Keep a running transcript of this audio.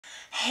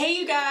Hey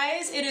you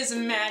guys, it is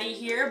Maddie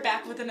here,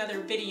 back with another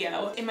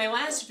video. In my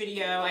last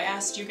video, I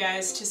asked you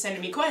guys to send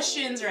me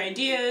questions or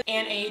ideas,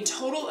 and a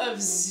total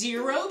of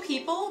 0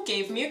 people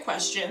gave me a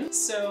question,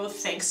 so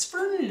thanks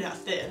for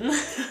nothing.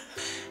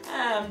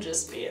 I'm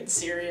just being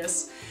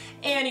serious.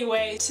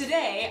 Anyway,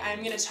 today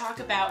I'm going to talk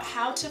about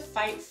how to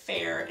fight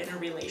fair in a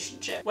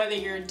relationship. Whether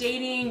you're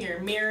dating, you're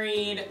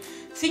married,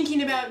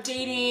 thinking about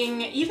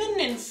dating, even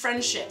in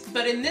friendship.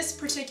 But in this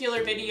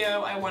particular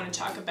video, I want to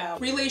talk about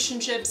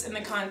relationships in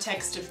the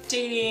context of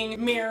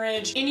dating,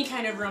 marriage, any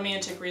kind of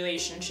romantic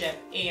relationship,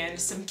 and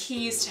some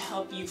keys to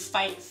help you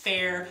fight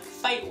fair,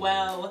 fight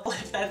well,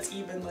 if that's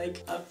even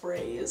like a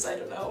phrase, I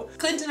don't know.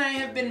 Clint and I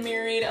have been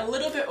married a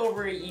little bit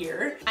over a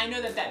year. I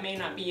know that that may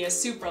not be a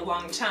super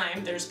long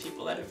time. There's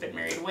people that have been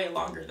married way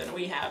longer than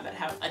we have that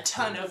have a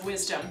ton of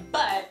wisdom,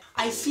 but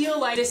I feel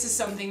like this is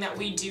something that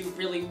we do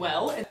really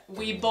well. And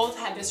we both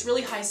had this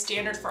really high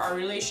standard for our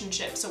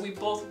relationship, so we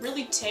both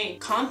really take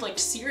conflict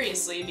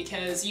seriously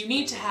because you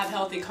need to have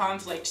healthy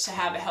conflict to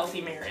have a healthy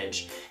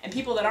marriage. And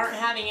people that aren't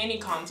having any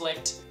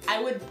conflict,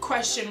 I would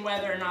question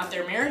whether or not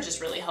their marriage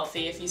is really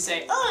healthy if you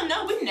say, oh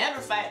no, we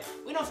never fight,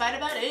 we don't fight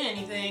about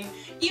anything.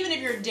 Even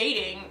if you're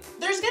dating,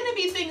 there's gonna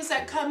be things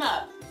that come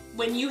up.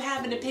 When you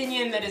have an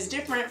opinion that is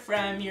different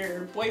from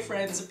your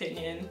boyfriend's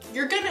opinion,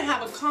 you're gonna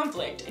have a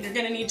conflict and you're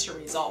gonna need to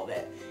resolve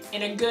it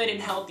in a good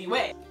and healthy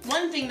way.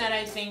 One thing that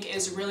I think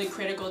is really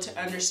critical to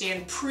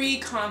understand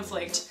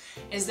pre-conflict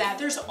is that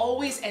there's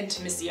always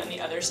intimacy on the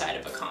other side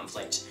of a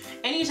conflict.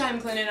 Anytime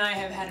Clint and I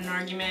have had an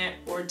argument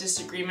or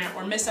disagreement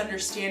or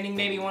misunderstanding,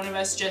 maybe one of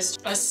us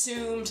just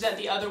assumed that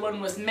the other one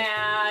was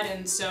mad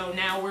and so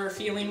now we're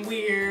feeling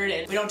weird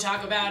and we don't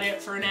talk about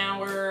it for an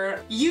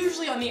hour.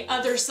 Usually on the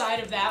other side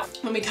of that,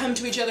 when we come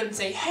to each other and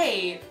say,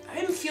 hey,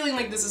 I'm feeling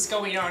like this is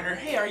going on, or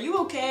hey, are you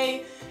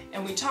okay?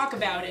 And we talk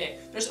about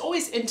it, there's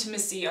always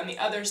intimacy on the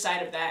other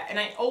side of that, and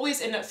I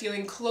always end up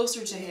feeling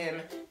closer to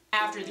him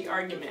after the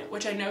argument,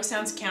 which I know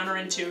sounds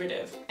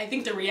counterintuitive. I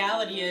think the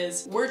reality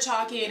is we're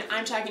talking,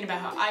 I'm talking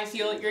about how I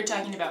feel, you're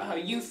talking about how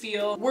you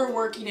feel, we're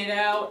working it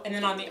out, and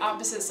then on the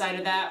opposite side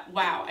of that,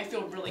 wow, I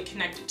feel really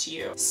connected to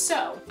you.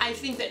 So I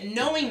think that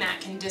knowing that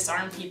can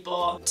disarm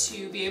people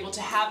to be able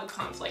to have a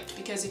conflict,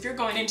 because if you're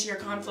going into your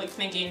conflict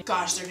thinking,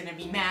 gosh, they're gonna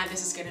be mad,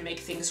 this is gonna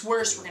make things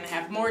worse, we're gonna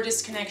have more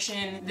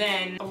disconnection,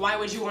 then why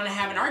would you want to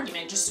have an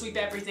argument? Just sweep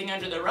everything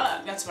under the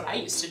rug. That's what I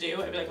used to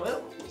do. I'd be like,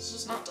 well, let's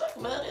just not talk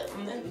about it,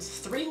 and then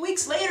 3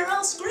 weeks later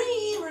I'll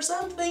scream or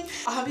something.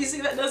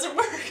 Obviously that doesn't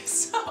work,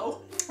 so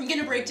I'm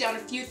gonna break down a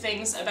few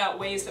things about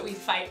ways that we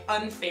fight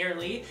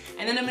unfairly,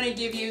 and then I'm gonna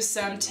give you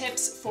some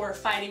tips for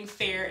fighting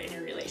fair in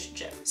your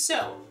relationship.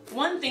 So,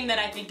 one thing that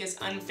I think is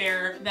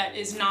unfair that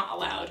is not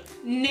allowed,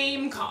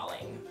 name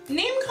calling.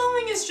 Name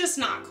calling is just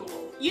not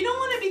cool. You don't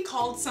want to be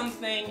called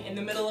something in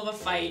the middle of a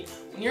fight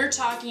when you're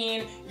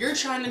talking, you're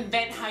trying to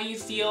vent how you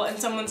feel, and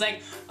someone's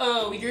like,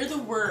 oh, you're the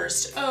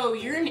worst. Oh,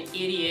 you're an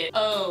idiot.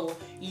 Oh,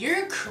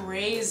 you're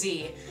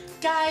crazy.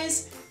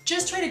 Guys,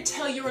 just try to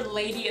tell your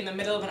lady in the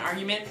middle of an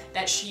argument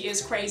that she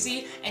is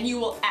crazy, and you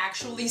will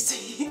actually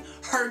see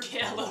her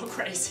get a little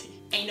crazy.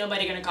 Ain't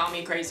nobody gonna call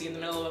me crazy in the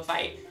middle of a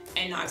fight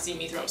and not see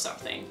me throw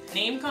something.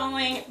 Name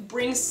calling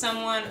brings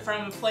someone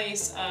from a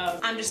place of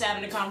I'm just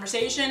having a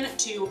conversation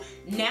to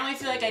now I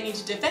feel like I need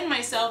to defend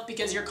myself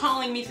because you're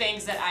calling me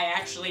things that I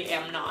actually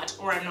am not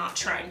or I'm not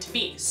trying to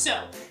be.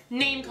 So,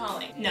 name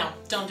calling. No,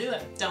 don't do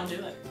it. Don't do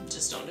it.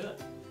 Just don't do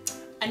it.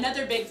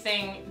 Another big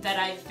thing that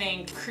I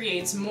think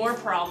creates more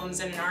problems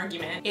in an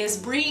argument is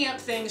bringing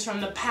up things from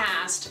the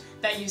past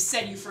that you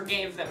said you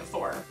forgave them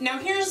for. Now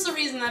here's the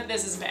reason that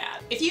this is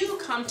bad. If you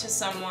come to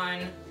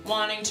someone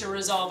wanting to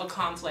resolve a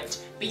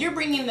conflict, but you're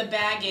bringing the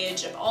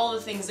baggage of all the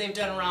things they've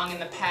done wrong in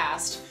the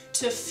past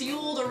to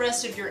fuel the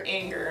rest of your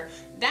anger,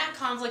 that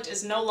conflict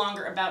is no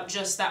longer about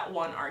just that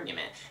one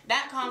argument.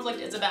 That conflict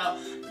is about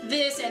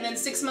this, and then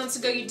 6 months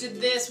ago you did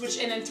this,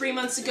 and then 3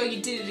 months ago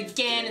you did it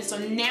again, and so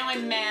now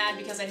I'm mad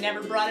because I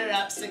never brought it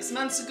up 6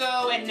 months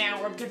ago, and now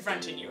we're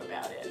confronting you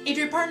about it. If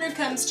your partner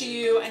comes to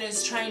you and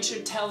is trying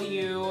to tell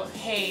you,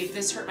 hey,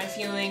 this hurt my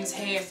feelings,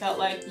 hey, I felt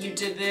like you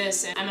did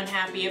this, and I'm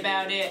unhappy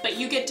about it, but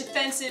you get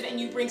defensive and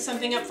you bring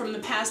something up from the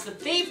past that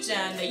they've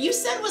done that you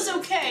said was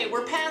okay,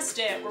 we're past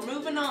it, we're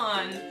moving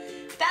on,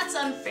 that's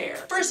unfair.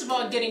 First of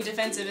all, getting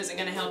defensive isn't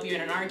going to help you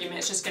in an argument.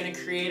 It's just going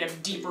to create a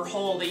deeper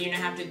hole that you're going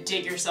to have to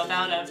dig yourself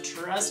out of.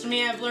 Trust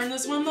me, I've learned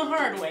this one the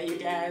hard way, you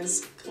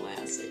guys.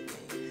 Classic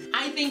me.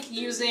 I think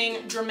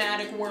using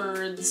dramatic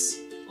words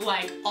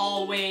like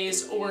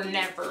always or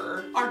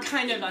never are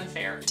kind of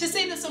unfair. To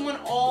say that someone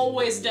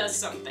always does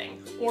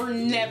something or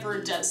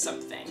never does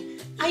something,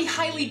 I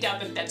highly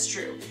doubt that that's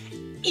true.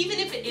 Even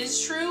if it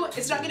is true,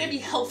 it's not gonna be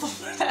helpful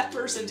for that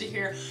person to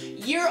hear,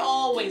 you're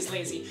always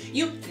lazy.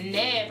 You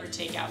never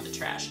take out the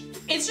trash.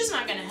 it's just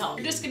not gonna help.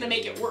 You're just gonna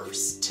make it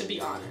worse, to be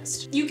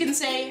honest. You can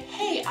say,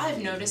 hey,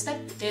 I've noticed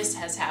that this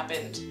has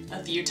happened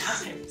a few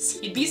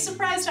times. You'd be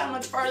surprised how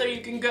much farther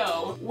you can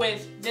go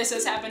with this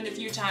has happened a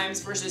few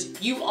times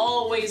versus you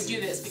always do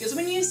this. Because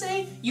when you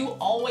say you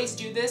always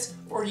do this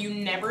or you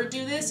never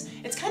do this,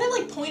 it's kind of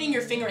like pointing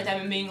your finger at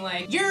them and being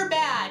like, you're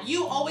bad,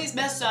 you always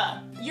mess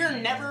up, you're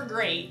never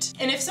great.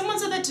 And if someone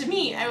said that to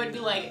me, I would be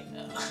like,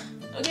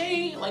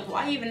 okay, like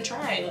why even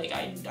try? Like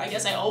I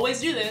guess I always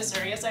do this,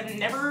 or I guess I've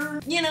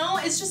never, you know,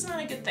 it's just not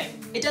a good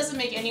thing. It doesn't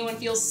make anyone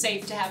feel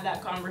safe to have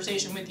that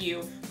conversation with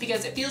you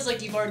because it feels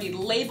like you've already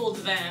labeled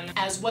them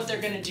as what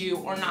they're gonna do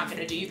or not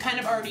gonna do. You kind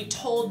of already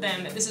told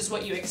them that this is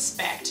what you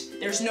expect.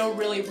 There's no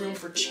really room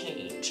for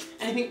change.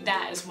 And I think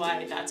that is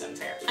why that's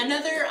unfair.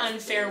 Another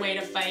unfair way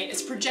to fight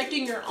is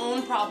projecting your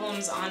own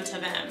problems onto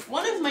them.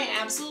 One of my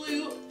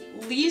absolute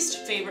least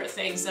favorite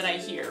things that I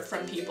hear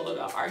from people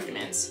about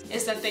arguments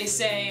is that they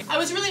say, I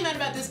was really mad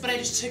about this, but I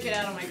just took it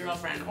out on my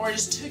girlfriend, or I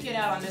just took it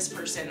out on this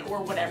person,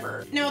 or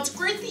whatever. Now, it's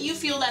great that you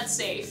feel that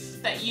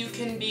safe, that you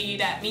can be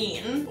that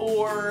mean,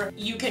 or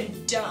you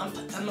can dump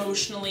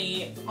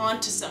emotionally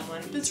onto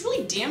someone, but it's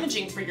really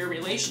damaging for your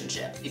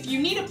relationship. If you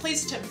need a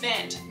place to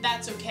vent,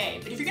 that's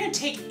okay, but if you're gonna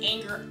take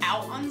anger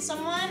out on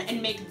someone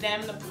and make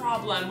them the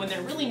problem when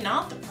they're really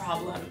not the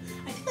problem,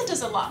 I think that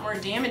does a lot more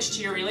damage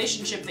to your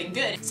relationship than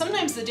good.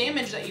 Sometimes the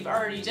damage that you've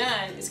already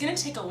done is gonna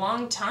take a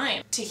long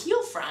time to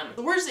heal from.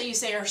 The words that you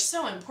say are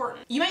so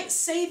important. You might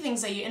say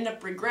things that you end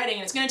up regretting,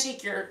 and it's gonna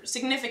take your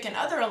significant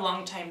other a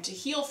long time to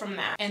heal from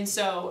that. And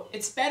so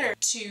it's better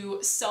to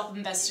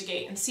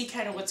self-investigate and see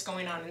kind of what's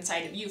going on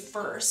inside of you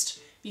first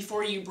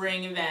before you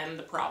bring them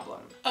the problem.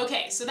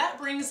 Okay, so that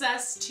brings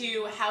us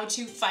to how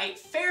to fight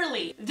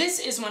fairly. This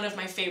is one of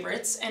my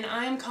favorites, and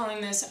I'm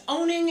calling this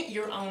owning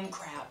your own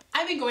crap.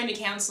 I've been going to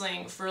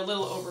counseling for a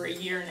little over a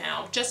year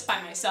now, just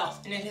by myself,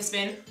 and it has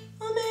been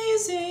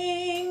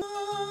amazing.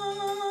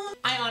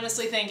 I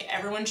honestly think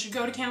everyone should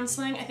go to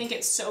counseling. I think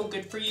it's so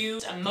good for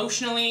you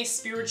emotionally,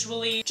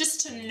 spiritually,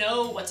 just to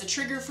know what's a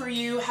trigger for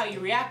you, how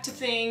you react to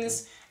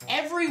things.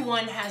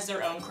 Everyone has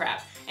their own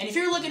crap. And if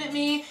you're looking at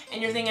me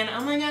and you're thinking,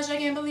 oh my gosh, I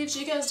can't believe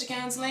she goes to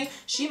counseling,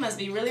 she must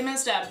be really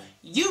messed up.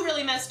 You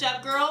really messed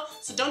up, girl.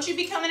 So don't you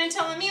be coming and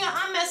telling me that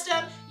I'm messed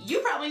up. You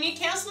probably need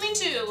counseling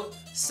too.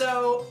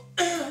 So,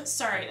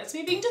 sorry, that's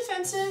me being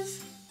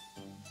defensive.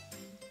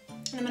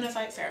 And I'm gonna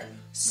fight fair.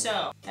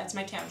 So, that's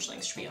my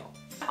counseling spiel.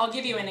 I'll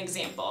give you an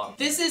example.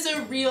 This is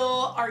a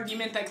real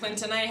argument that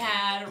Clint and I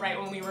had right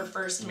when we were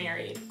first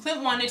married.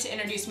 Clint wanted to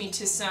introduce me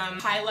to some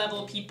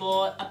high-level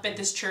people up at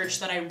this church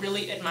that I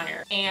really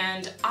admire.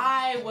 And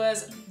I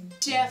was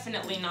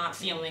definitely not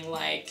feeling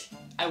like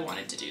I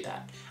wanted to do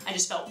that. I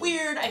just felt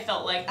weird. I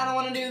felt like, I don't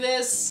want to do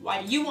this.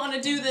 Why do you want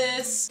to do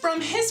this?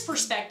 From his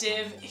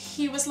perspective,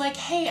 he was like,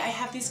 hey, I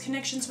have these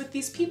connections with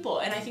these people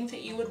and I think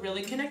that you would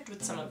really connect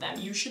with some of them.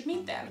 You should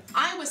meet them.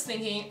 I was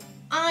thinking,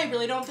 I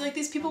really don't feel like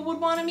these people would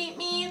want to meet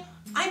me.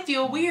 I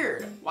feel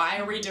weird. Why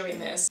are we doing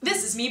this?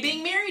 This is me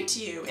being married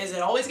to you. Is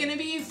it always gonna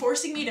be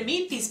forcing me to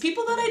meet these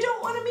people that I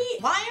don't want to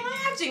meet? Why am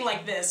I acting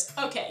like this?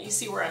 Okay, you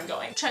see where I'm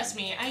going. Trust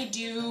me, I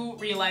do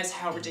realize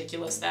how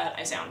ridiculous that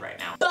I sound right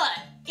now. But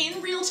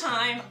in real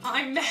time,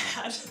 I'm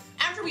mad.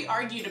 After we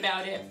argued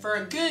about it for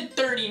a good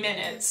 30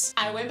 minutes,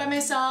 I went by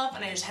myself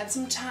and I just had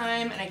some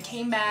time and I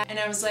came back and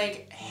I was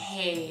like,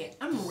 hey,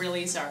 I'm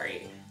really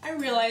sorry. I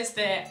realized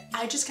that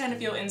I just kind of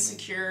feel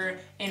insecure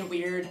and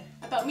weird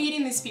about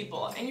meeting these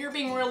people, and you're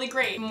being really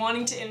great and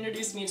wanting to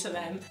introduce me to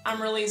them.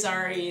 I'm really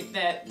sorry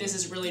that this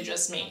is really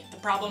just me. The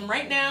problem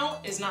right now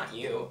is not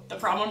you. The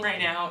problem right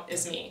now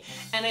is me.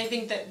 And I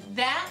think that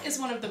that is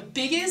one of the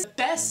biggest,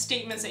 best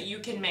statements that you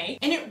can make.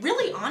 And it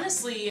really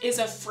honestly is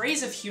a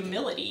phrase of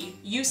humility.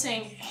 You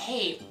saying,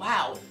 hey,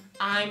 wow,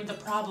 I'm the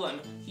problem.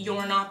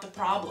 You're not the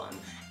problem.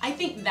 I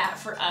think that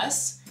for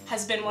us,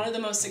 has been one of the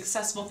most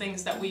successful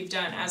things that we've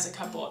done as a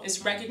couple,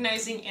 is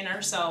recognizing in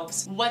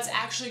ourselves what's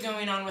actually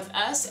going on with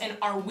us and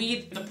are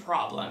we the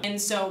problem. And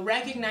so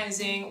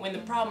recognizing when the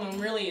problem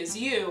really is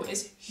you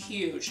is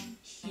huge,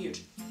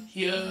 huge,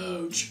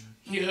 huge,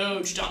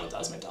 huge. That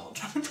was my Donald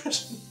Trump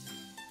impression.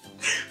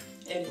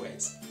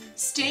 Anyways.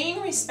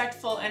 Staying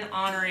respectful and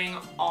honoring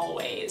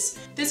always.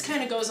 This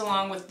kind of goes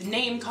along with the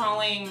name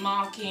calling,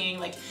 mocking,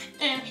 like,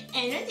 I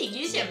don't think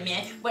you're so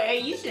meh. Why are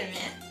you so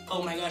meh?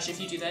 Oh my gosh,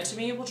 if you do that to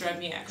me, it will drive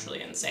me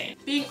actually insane.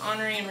 Being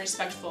honoring and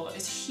respectful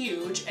is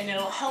huge, and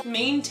it'll help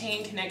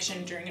maintain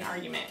connection during an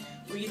argument,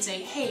 where you'd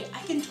say, hey,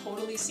 I can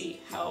totally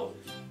see how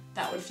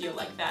that would feel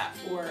like that,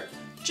 or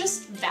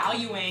just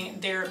valuing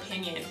their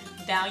opinion,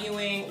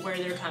 valuing where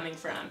they're coming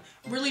from,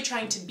 really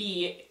trying to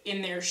be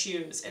in their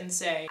shoes and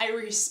say, I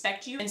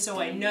respect you, and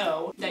so I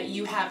know that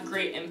you have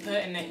great input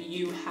and that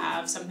you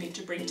have something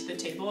to bring to the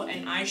table,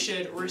 and I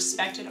should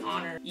respect and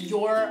honor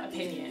your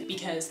opinion,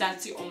 because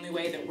that's the only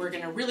way that we're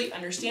gonna really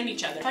understand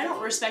each other. If I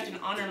don't respect and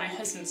honor my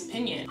husband's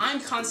opinion, I'm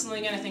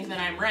constantly gonna think that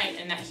I'm right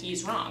and that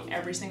he's wrong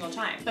every single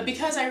time. But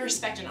because I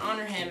respect and honor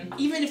honor him,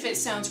 even if it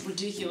sounds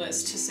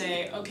ridiculous to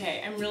say,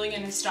 okay, I'm really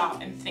gonna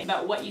stop and think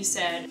about what you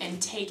said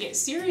and take it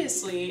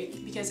seriously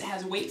because it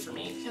has weight for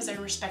me, because I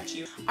respect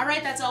you. All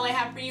right, that's all I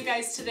have for you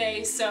guys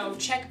today, so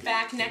check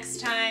back next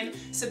time,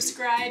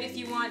 subscribe if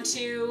you want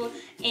to,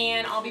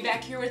 and I'll be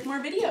back here with more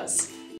videos.